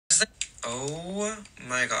Oh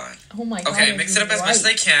my god. Oh my god. Okay, mix it up as much as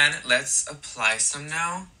I can. Let's apply some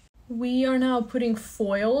now. We are now putting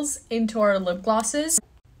foils into our lip glosses.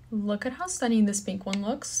 Look at how stunning this pink one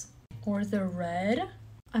looks. Or the red.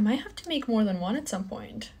 I might have to make more than one at some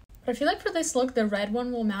point. But I feel like for this look, the red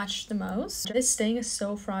one will match the most. This thing is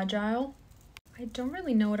so fragile. I don't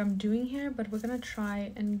really know what I'm doing here, but we're gonna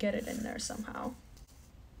try and get it in there somehow.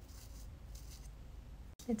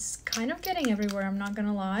 It's kind of getting everywhere, I'm not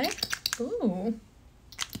gonna lie. Ooh.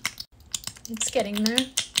 It's getting there.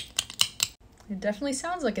 It definitely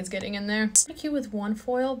sounds like it's getting in there. It's pretty cute with one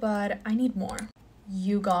foil, but I need more.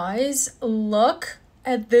 You guys, look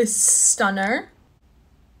at this stunner.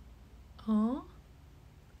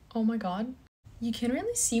 Oh my god. You can't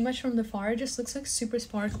really see much from the far, it just looks like super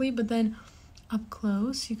sparkly, but then up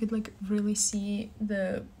close you could like really see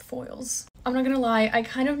the foils. I'm not gonna lie, I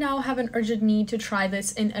kind of now have an urgent need to try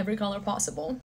this in every color possible.